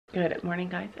Good morning,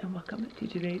 guys, and welcome to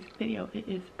today's video. It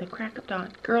is the crack of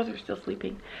dawn. Girls are still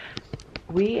sleeping.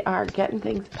 We are getting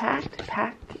things packed.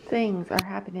 Packed things are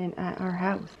happening at our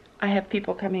house. I have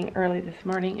people coming early this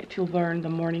morning to learn the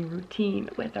morning routine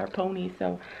with our pony,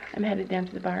 so I'm headed down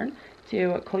to the barn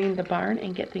to clean the barn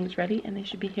and get things ready, and they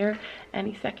should be here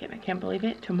any second. I can't believe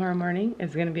it. Tomorrow morning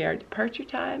is going to be our departure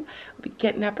time. We'll be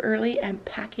getting up early and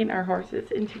packing our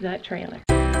horses into that trailer.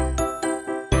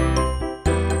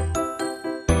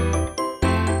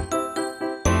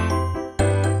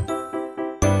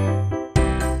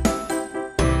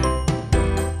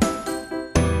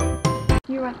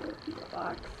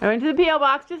 I went to the P.O.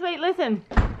 box. Just wait, listen.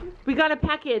 We got a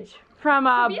package from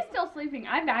Sophia's still sleeping.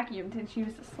 I vacuumed and she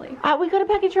was asleep. We got a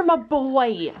package from a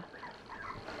boy.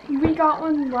 We got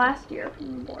one last year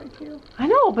from a boy too. I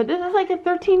know, but this is like a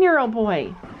 13-year-old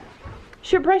boy.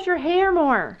 Should brush your hair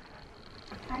more.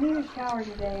 I need a shower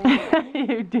today.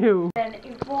 You do. Then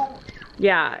it won't.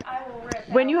 Yeah. I will rip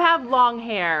When out. you have long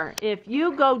hair, if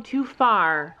you go too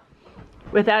far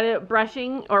without it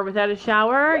brushing or without a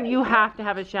shower, you have to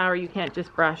have a shower. You can't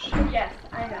just brush. Yes,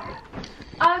 I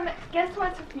know. Guess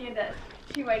what Sophia does?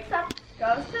 She wakes up,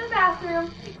 goes to the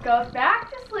bathroom, goes back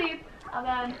to sleep, and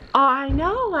then... I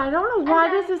know. I don't know why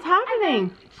this is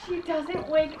happening. She doesn't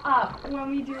wake up when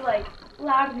we do like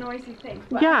loud noisy things.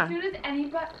 But Yeah. as soon as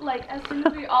anybody, as soon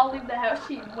as we all leave the house,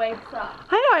 she wakes up.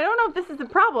 I know. I don't know if this is the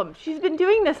problem. She's been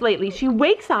doing this lately. She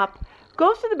wakes up,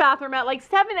 goes to the bathroom at like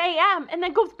 7 a.m. and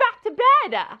then goes back to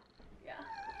bed. Yeah.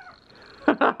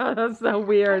 That's so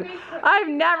weird. I've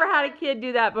never had a kid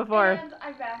do that before. And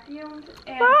I vacuumed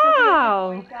and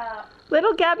Wow. Sophia didn't wake up.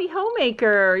 Little Gabby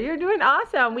homemaker. You're doing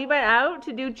awesome. We went out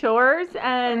to do chores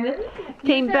and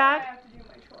came You said back. I have to do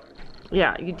my chores.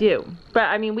 Yeah, you do. But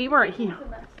I mean, we weren't here.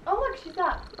 Oh look, she's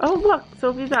up. Oh, look.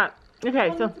 Sophie's up.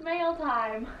 Okay, so It's mail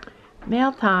time.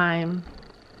 mail time.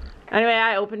 Anyway,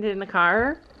 I opened it in the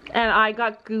car and I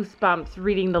got goosebumps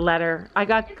reading the letter. I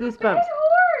got goosebumps.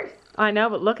 Horse. I know,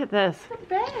 but look at this. It's a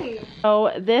bay.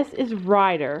 So this is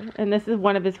Ryder, and this is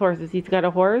one of his horses. He's got a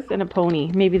horse and a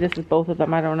pony. Maybe this is both of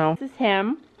them. I don't know. This is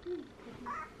him.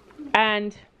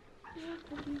 And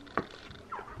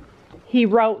he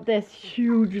wrote this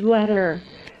huge letter.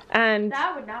 And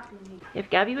That would not be me. if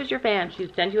Gabby was your fan,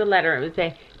 she'd send you a letter and it would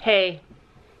say, hey,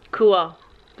 cool.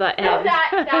 The end. No,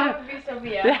 that would be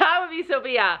Sophia. That would be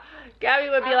Sophia. Gabby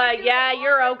would be like, yeah,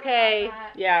 you're okay.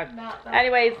 Yeah. Not that.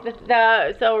 Anyways,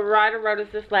 so Ryder wrote us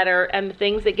this letter, and the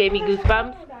things that gave me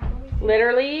goosebumps,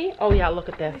 literally, oh yeah, look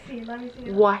at this. Let me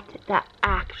see. What the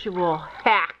actual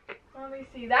heck? Let me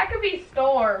see. That could be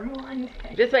Storm one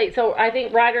day. Just wait, so I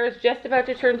think Ryder is just about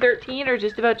to turn 13 or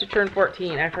just about to turn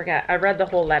 14. I forget. I read the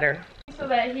whole letter. So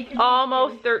that he can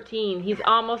Almost 13. He's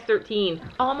almost 13.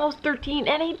 Almost 13,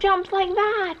 and he jumps like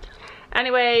that.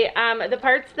 Anyway, the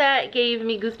parts that gave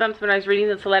me goosebumps when I was reading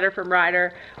this letter from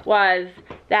Ryder was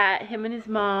that him and his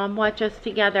mom watch us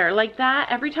together. Like that,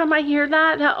 every time I hear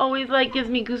that, that always like gives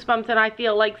me goosebumps and I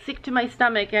feel like sick to my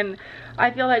stomach and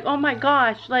I feel like, oh my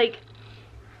gosh, like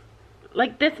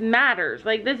this matters.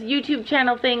 Like this YouTube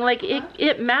channel thing, like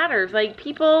it matters. Like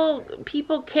people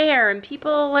care and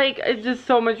people like, it's just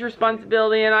so much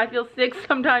responsibility and I feel sick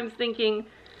sometimes thinking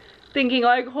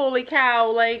like, holy cow,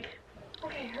 like,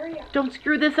 Okay, hurry up. don't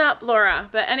screw this up, Laura.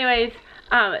 But anyways,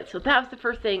 so that was the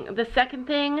first thing. The second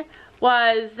thing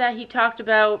was that he talked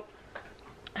about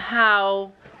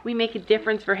how we make a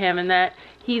difference for him and that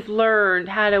he's learned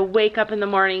how to wake up in the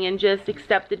morning and just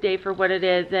accept the day for what it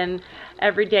is, and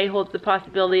every day holds the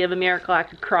possibility of a miracle. I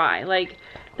could cry. Like,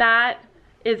 that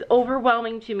is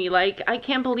overwhelming to me. Like, I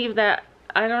can't believe that.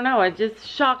 I don't know, it's just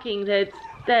shocking that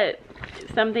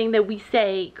something that we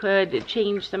say could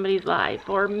change somebody's life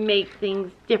or make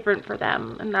things different for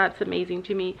them, and that's amazing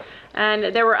to me.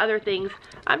 And there were other things.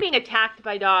 I'm being attacked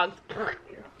by dogs.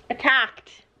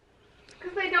 Attacked.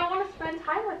 Because they don't want to spend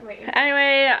time with me.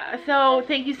 Anyway, so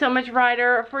thank you so much,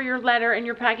 Ryder, for your letter and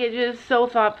your packages. So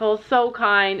thoughtful, so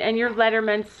kind, and your letter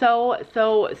meant so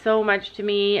much to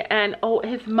me. And oh,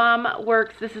 his mom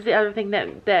works. This is the other thing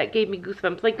that gave me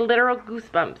goosebumps, like literal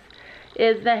goosebumps,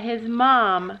 is that his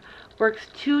mom works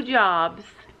 2 jobs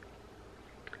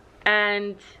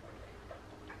and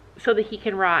so that he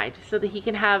can ride, so that he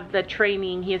can have the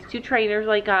training. He has 2 trainers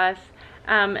like us,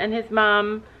 and his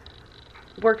mom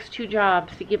works 2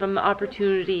 jobs to give him the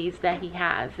opportunities that he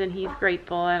has, and he's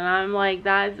grateful. And I'm like,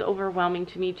 that is overwhelming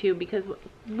to me too, because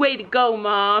way to go,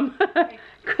 Mom.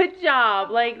 Good job.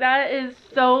 Like, that is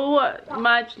so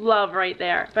much love right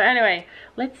there. But anyway,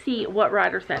 let's see what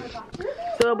Ryder sent.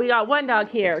 So we got 1 dog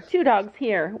here, 2 dogs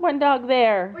here, 1 dog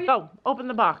there. Oh, open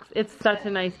the box. It's such a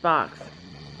nice box.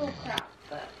 Oh crap.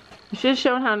 You should have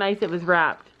shown how nice it was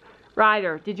wrapped.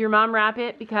 Ryder, did your mom wrap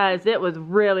it? Because it was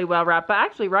really well wrapped. But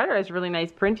actually, Ryder has really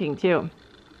nice printing too.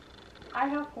 I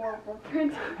have horrible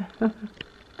printing.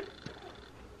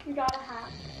 You got a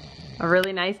hat. A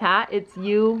really nice hat. It's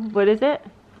you, what is it?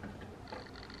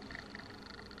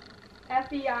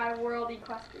 FBI World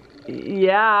Equestrian.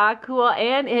 Yeah, cool.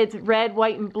 And it's red,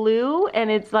 white, and blue. And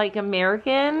it's like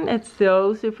American. It's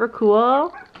so super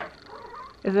cool.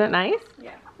 Isn't it nice?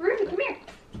 Yeah. Ruby, come here.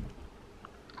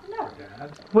 No.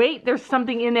 Wait, there's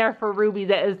something in there for Ruby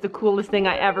that is the coolest thing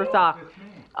I ever saw.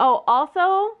 Oh,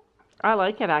 also, I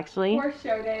like it actually. Horse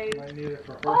show days. It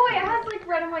Oh, it has like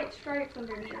red and white stripes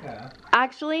underneath. Yeah.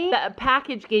 Actually, the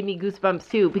package gave me goosebumps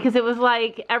too because it was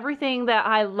like everything that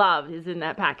I love is in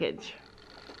that package.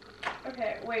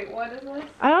 Okay, wait, what is this?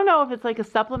 I don't know if it's like a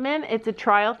supplement. It's a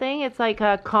trial thing. It's like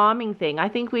a calming thing. I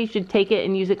think we should take it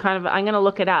and use it kind of, I'm going to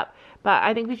look it up. But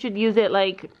I think we should use it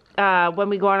like when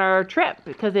we go on our trip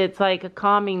because it's like a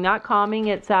calming, not calming,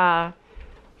 it's a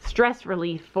stress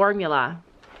relief formula.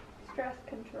 Stress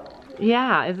control.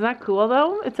 Yeah, isn't that cool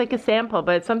though? It's like a sample,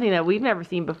 but it's something that we've never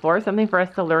seen before. Something for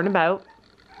us to learn about.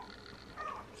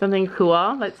 Something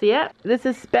cool. Let's see it. This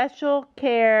is Special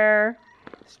Care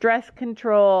Stress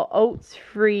Control Oats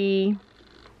Free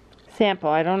sample.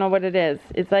 I don't know what it is.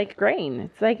 It's like grain.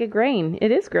 It's like a grain.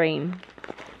 It is grain.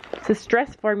 It's a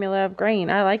stress formula of grain.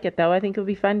 I like it though. I think it would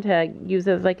be fun to use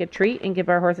as like a treat and give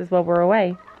our horses while we're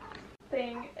away.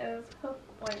 Thing is hoof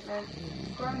ointment.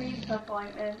 Or needs hoof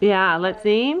ointment. Yeah, let's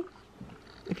see.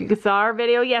 If you saw our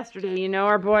video yesterday, you know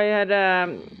our boy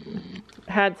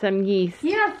had some yeast.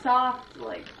 He has soft,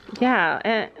 like, Yeah,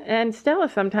 and Stella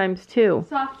sometimes too.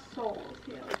 soft soles.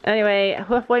 Yeah. Anyway,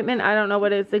 hoof ointment, I don't know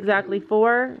what it's exactly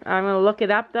for. I'm going to look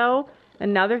it up though.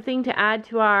 Another thing to add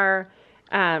to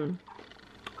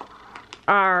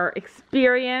our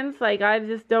experience, like I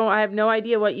have no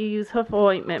idea what you use hoof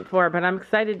ointment for, but I'm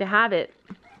excited to have it.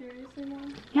 Seriously,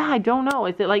 Mom? Yeah, I don't know.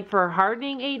 Is it like for a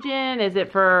hardening agent? Is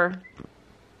it for,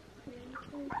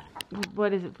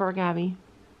 what is it for, Gabby?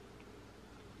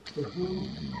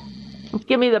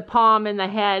 Give me the palm and the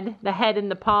head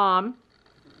and the palm.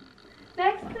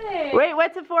 Next thing. Wait,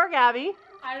 what's it for, Gabby?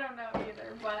 I don't know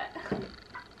either, but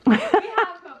we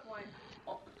have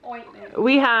hoof ointment.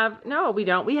 We have, no, we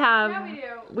don't. We have, Yeah, we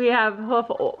do. we have hoof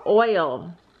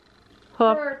oil.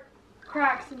 Hoof. For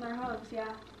cracks in their hooves,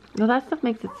 yeah. No, that stuff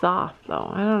makes it soft, though.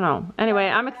 I don't know. Anyway,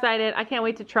 I'm excited. I can't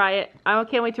wait to try it. I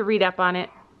can't wait to read up on it.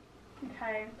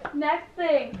 Okay. Next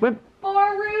thing. What?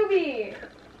 For Ruby.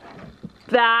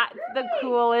 That's the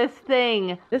coolest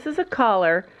thing. This is a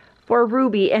collar for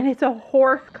Ruby, and it's a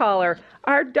horse collar.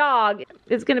 Our dog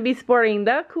is going to be sporting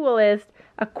the coolest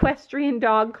equestrian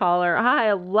dog collar.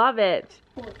 I love it.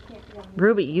 Oh, it can't be on me.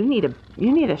 Ruby, you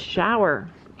need a shower.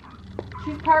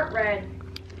 She's part red.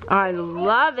 I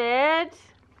love it.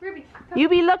 Ruby, come. You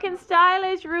be looking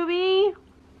stylish, Ruby.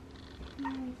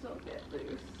 So get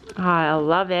loose. I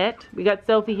love it. We got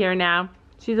Sophie here now.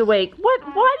 She's awake. Why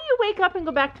do you wake up and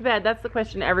go back to bed? That's the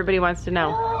question everybody wants to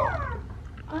know.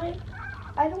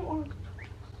 I don't want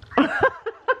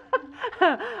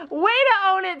Way to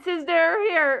own it, sister.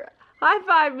 Here, high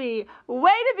five me.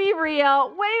 Way to be real.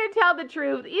 Way to tell the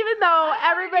truth. Even though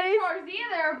everybody's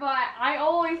either, but I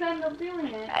always end up doing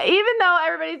it. Even though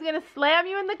everybody's gonna slam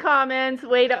you in the comments,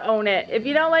 way to own it. If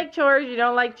you don't like chores, you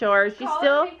don't like chores. She Collar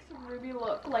still. makes Ruby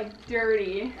look like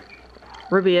dirty.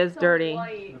 Ruby is So dirty.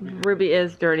 light. Ruby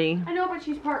is dirty. I know, but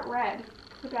she's part red.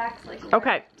 The back's like red.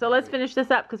 Okay, so let's finish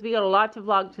this up because we got a lot to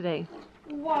vlog today.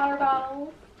 Water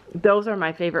bottles. Those are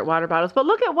my favorite water bottles. But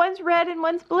look at one's red and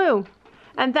one's blue.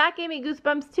 And that gave me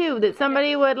goosebumps too, that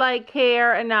somebody would like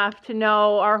care enough to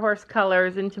know our horse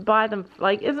colors and to buy them.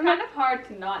 Like, isn't Kind it? of hard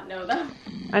to not know them.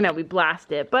 I know we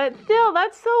blast it, but still,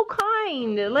 that's so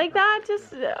kind. Like that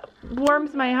just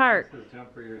warms my heart. It says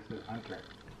jumper, yours says hunter.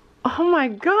 Oh my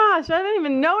gosh, I didn't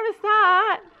even notice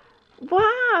that.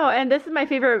 Wow, and this is my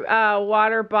favorite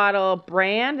water bottle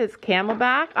brand. It's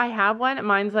Camelback. I have one.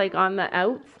 Mine's like on the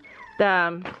outs.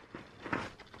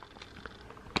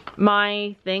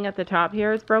 My thing at the top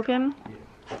here is broken.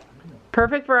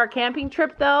 Perfect for our camping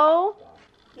trip though.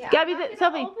 Yeah, Gabby, I'm not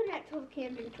Sophie. gonna open it till the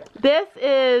camping trip. This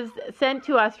is sent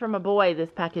to us from a boy, this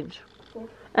package.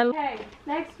 And Okay,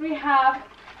 next we have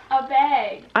a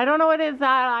bag. I don't know what is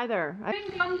that either.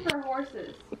 Chewing gum for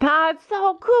horses. That's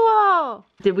so cool.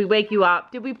 Did we wake you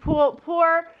up? Did we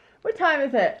pour? What time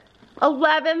is it?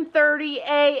 11:30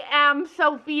 a.m.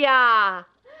 Sophia.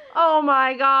 Oh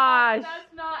my gosh.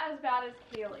 That's not as bad as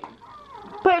Kaylee.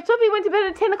 But Sophie went to bed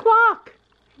at 10 o'clock.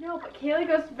 No, but Kaylee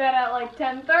goes to bed at like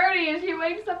 10:30 and she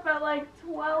wakes up at like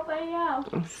 12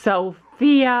 a.m.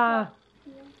 Sophia.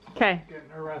 Okay. Getting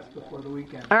her rest before the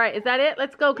weekend. All right, is that it?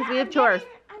 Let's go because we have chores.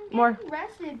 I'm More. getting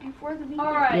rested before the weekend.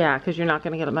 Alright. Yeah, because you're not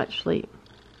going to get much sleep.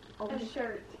 A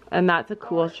shirt. And that's a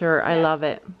cool shirt. I love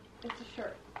it. It's a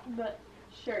shirt. But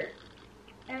shirt.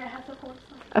 And it has a horse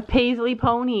on it. A paisley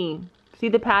pony. See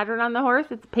the pattern on the horse?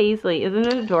 It's paisley. Isn't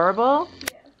it adorable?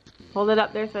 Yeah. Hold it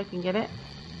up there so I can get it.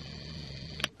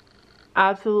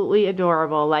 Absolutely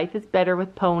adorable. Life is better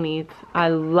with ponies. I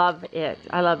love it.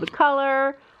 I love the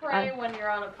color. Pray when you're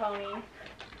on a pony.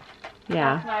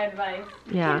 Yeah. That's my advice.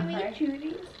 Yeah. Can we chew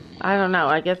these? I don't know.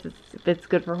 I guess if it's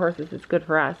good for horses, it's good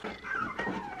for us.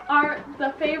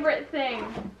 The favorite thing.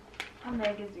 A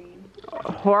magazine.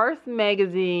 Horse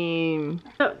magazine.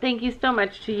 So thank you so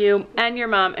much to you and your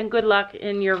mom, and good luck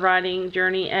in your riding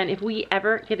journey. And if we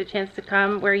ever get a chance to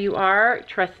come where you are,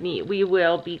 trust me, we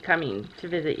will be coming to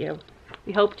visit you.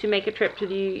 We hope to make a trip to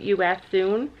the U.S.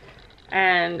 soon,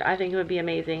 and I think it would be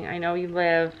amazing. I know you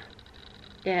live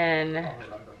in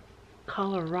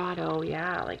Colorado.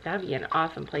 Yeah, like that'd be an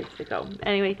awesome place to go.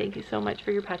 Anyway, thank you so much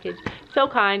for your package. So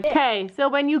kind. Okay, so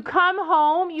when you come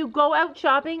home, you go out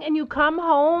shopping and you come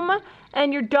home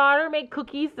and your daughter make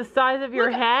cookies the size of your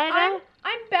head.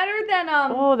 I'm better than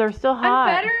Oh, they're still hot.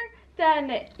 I'm better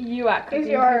than you at cookies.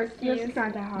 Yours is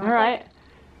not that hard. All right.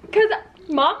 Because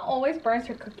Mom always burns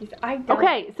her cookies. I don't.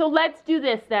 Okay, so let's do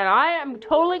this then. I am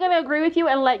totally going to agree with you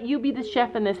and let you be the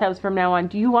chef in this house from now on.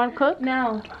 Do you want to cook?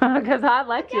 No. Because I'd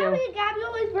let you. Gabby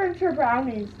always burns her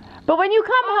brownies. But when you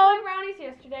come My home, brownies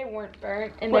yesterday weren't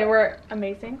burnt, and they were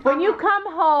amazing. when you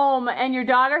come home and your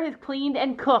daughter has cleaned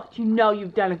and cooked, you know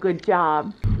you've done a good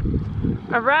job.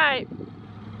 All right.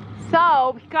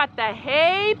 So we got the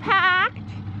hay packed.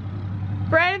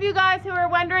 For any of you guys who are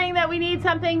wondering that we need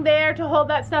something there to hold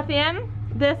that stuff in,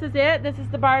 this is it. This is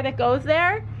the bar that goes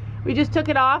there. We just took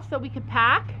it off so we could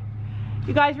pack.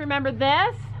 You guys remember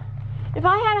this? If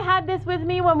I had had this with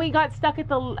me when we got stuck at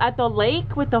the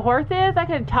lake with the horses, I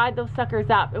could have tied those suckers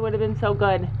up. It would have been so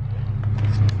good.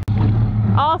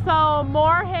 Also,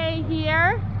 more hay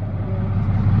here.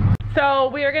 So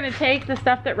we are gonna take the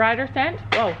stuff that Ryder sent,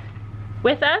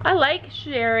 with us. I like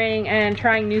sharing and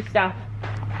trying new stuff.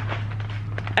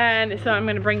 And so I'm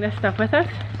gonna bring this stuff with us.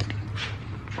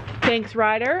 Thanks,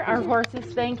 Ryder. Our horses,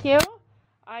 thank you.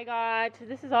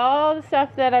 This is all the stuff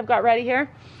that I've got ready here.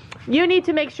 You need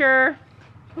to make sure.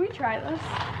 Can we try this?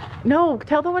 No,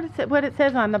 tell them what it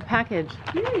says on the package.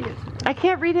 You read it. I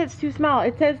can't read it, it's too small.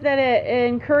 It says that it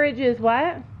encourages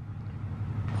what?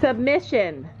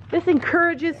 Submission. This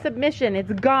encourages submission.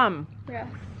 It's gum. Yes.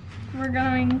 We're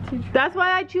going to try. That's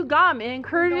why I chew gum. It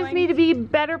encourages me to be a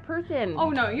better person. Oh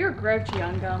no, you're grouchy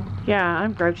on gum. Yeah,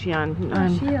 I'm grouchy on.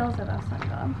 She yells at us on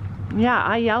gum. Yeah,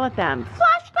 I yell at them.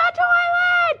 Flush the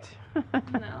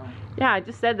toilet! No. Yeah, I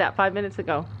just said that 5 minutes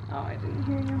ago. Oh, I didn't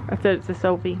hear you. I said it's a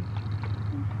Sophie.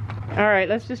 All right,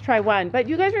 let's just try one. But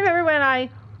you guys remember when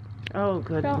oh,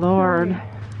 good Lord.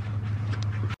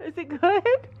 Is it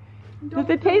good? Does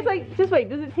it taste like, just wait,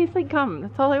 does it taste like gum?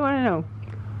 That's all I want to know.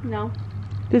 No.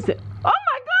 Does it? Oh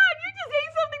my God, you just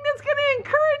ate something that's going to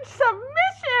encourage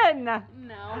submission.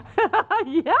 No.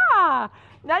 Yeah.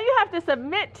 Now you have to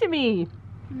submit to me.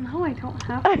 No, I don't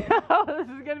have to. Oh, this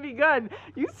is going to be good.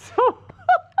 You so...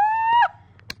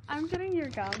 I'm getting your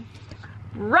gum.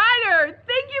 Ryder,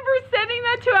 thank you for sending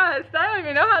that to us. I don't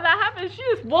even know how that happened. She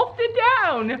just wolfed it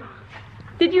down.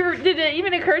 Did it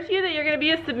even occur to you that you're going to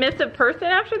be a submissive person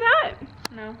after that?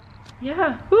 No.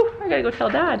 Yeah. Whew, I got to go tell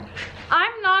Dad.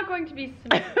 I'm not going to be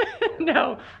submissive.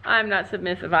 No, I'm not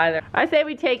submissive either. I say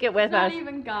we take it with It's us. not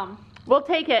even gum. We'll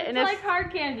take it. It's like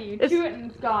hard candy. You chew it and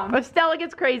it's gone. If Stella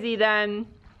gets crazy, then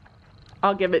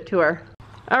I'll give it to her.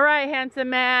 All right, handsome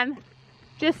man.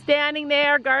 Just standing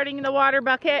there guarding the water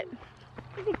bucket.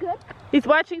 Is it good? He's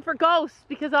watching for ghosts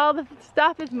because all the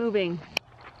stuff is moving.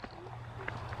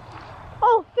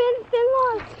 Oh, Finn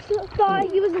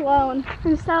thought he was alone.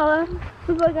 And Stella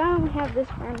was like, I don't have this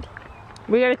friend.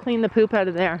 We gotta clean the poop out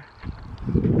of there.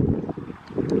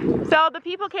 So the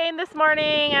people came this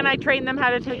morning and I trained them how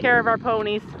to take care of our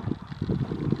ponies.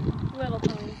 Little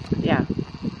ponies. Yeah.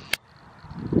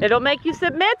 It'll make you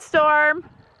submit, Storm.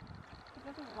 He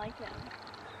doesn't like it.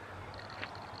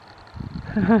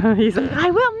 He's like, I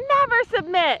will never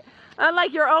submit.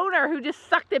 Unlike your owner who just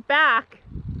sucked it back.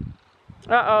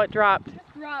 Uh-oh, it dropped.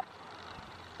 Just drop.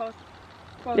 Both.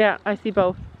 Yeah, I see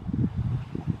both.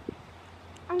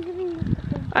 I'm giving you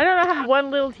the I don't know how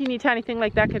one little teeny tiny thing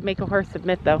like that could make a horse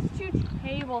submit though. 2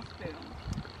 tablespoons.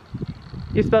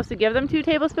 You're supposed to give them 2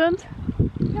 tablespoons?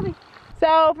 Yummy.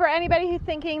 So for anybody who's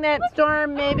thinking that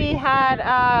Storm maybe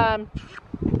had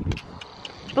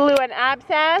blew an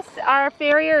abscess, our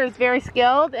farrier is very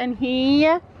skilled and he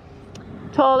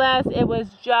told us it was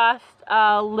just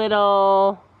a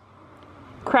little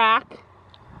crack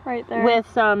Right there. with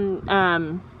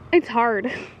some, It's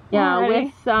hard. yeah, already.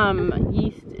 with some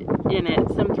yeast in it,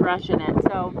 some thrush in it.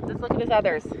 So let's look at his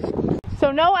others.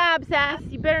 So no abscess.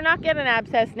 You better not get an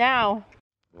abscess now.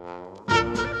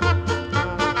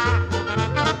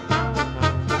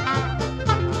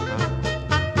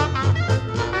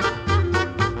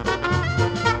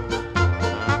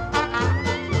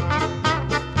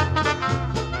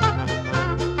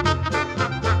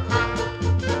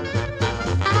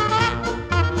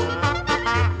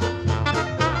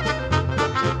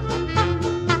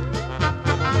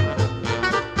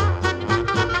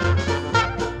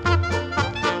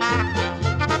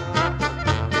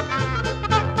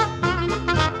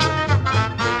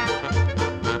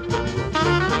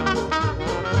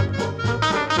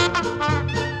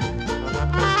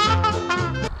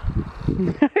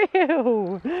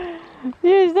 Ew.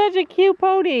 You're such a cute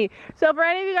pony. So for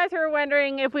any of you guys who are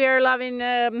wondering if we are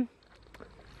loving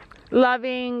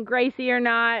Gracie or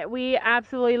not, we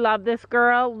absolutely love this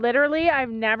girl. Literally,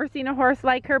 I've never seen a horse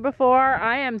like her before.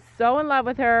 I am so in love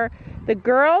with her. The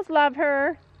girls love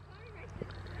her.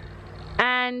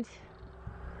 And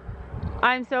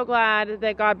I'm so glad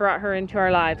that God brought her into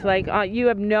our lives. Like, you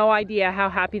have no idea how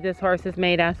happy this horse has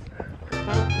made us.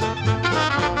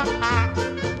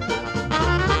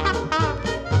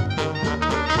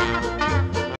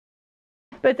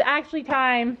 But it's actually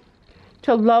time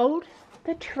to load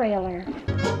the trailer.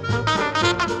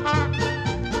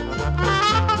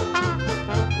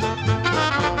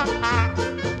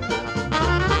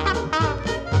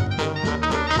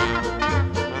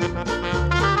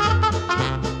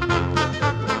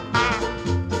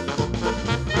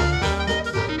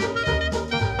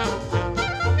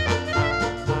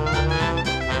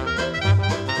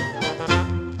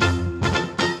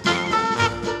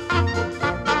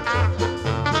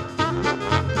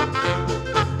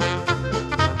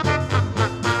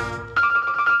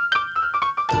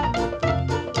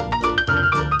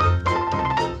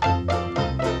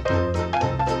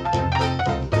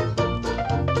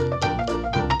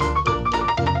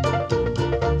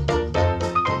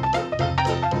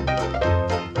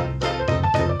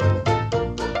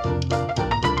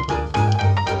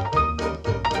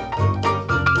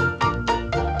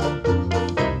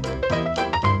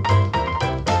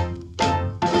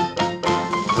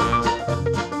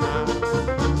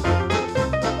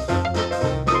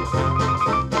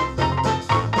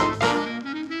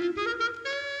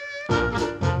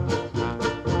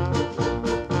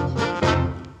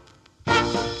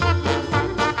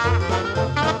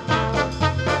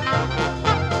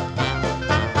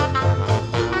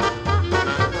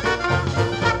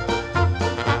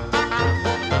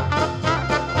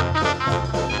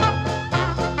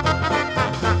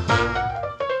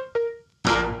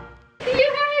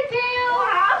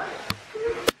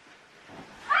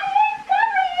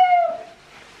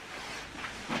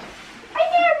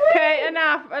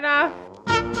 Enough.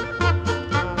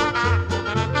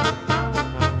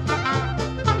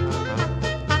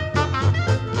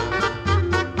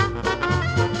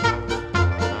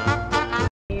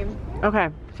 Okay,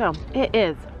 so it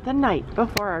is the night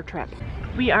before our trip.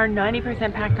 We are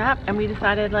 90% packed up and we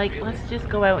decided, like, let's just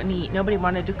go out and eat. Nobody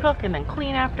wanted to cook and then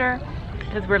clean after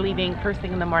because we're leaving first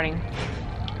thing in the morning.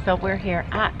 So we're here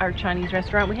at our Chinese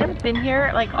restaurant. We haven't been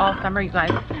here like all summer, you guys.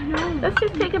 Let's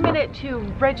just take a minute to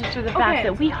register the fact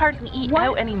that we hardly eat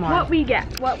out anymore. What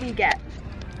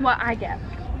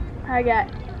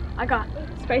I got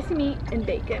spicy meat and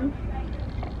bacon.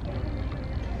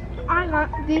 I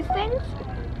got these things.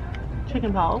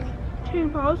 Chicken balls,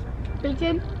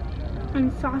 bacon,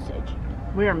 and sausage.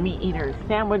 We are meat eaters.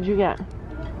 Sam, what did you get?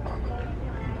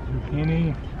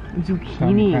 Zucchini.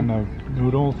 Zucchini. Some kind of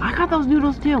noodles. I got those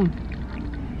noodles too.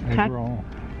 Egg roll.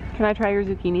 Can I try your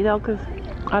zucchini though? Because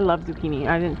I love zucchini.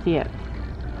 I didn't see it.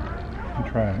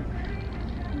 You try it.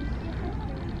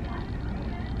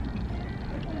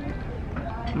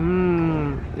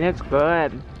 It's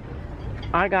good.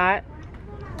 I got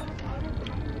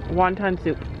wonton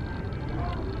soup.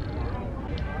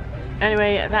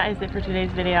 Anyway, that is it for today's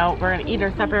video. We're gonna eat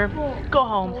our supper, go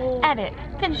home, edit,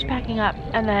 finish packing up,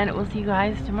 and then we'll see you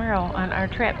guys tomorrow on our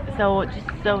trip. So just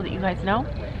so that you guys know,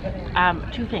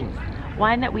 two things.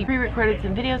 One, we pre-recorded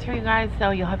some videos for you guys, so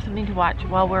you'll have something to watch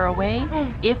while we're away.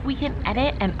 If we can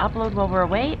edit and upload while we're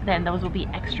away, then those will be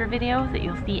extra videos that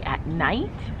you'll see at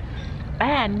night.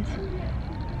 And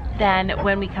then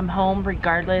when we come home,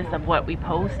 regardless of what we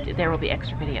post, there will be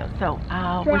extra videos. So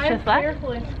wish us luck. Drive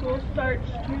carefully, school starts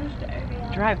Tuesday.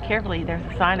 Drive carefully, there's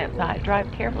a sign outside.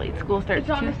 Drive carefully, school starts It's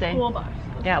on Tuesday. the school bus.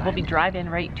 Yeah, we'll be driving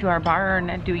right to our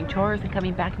barn and doing chores and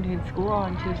coming back and doing school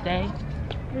on Tuesday.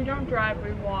 We don't drive,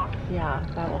 we walk. Yeah,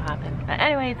 that will happen.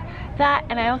 Anyways, that,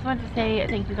 and I also want to say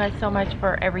thank you guys so much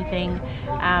for everything.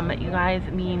 You guys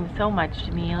mean so much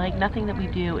to me. Like, nothing that we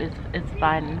do is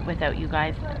fun without you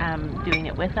guys doing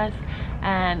it with us.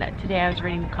 And today I was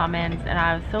reading the comments and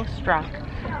I was so struck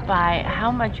by how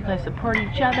much you guys support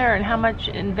each other and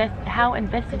how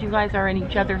invested you guys are in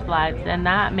each other's lives, and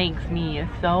that makes me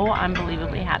so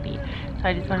unbelievably happy. So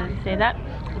I just wanted to say that.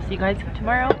 We'll see you guys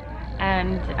tomorrow,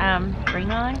 and bring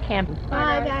on camping.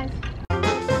 Bye, guys.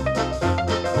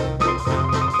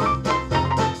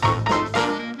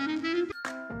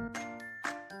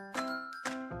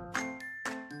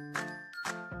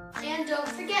 And don't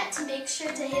forget to make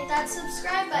sure to hit that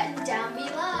subscribe button down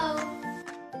below.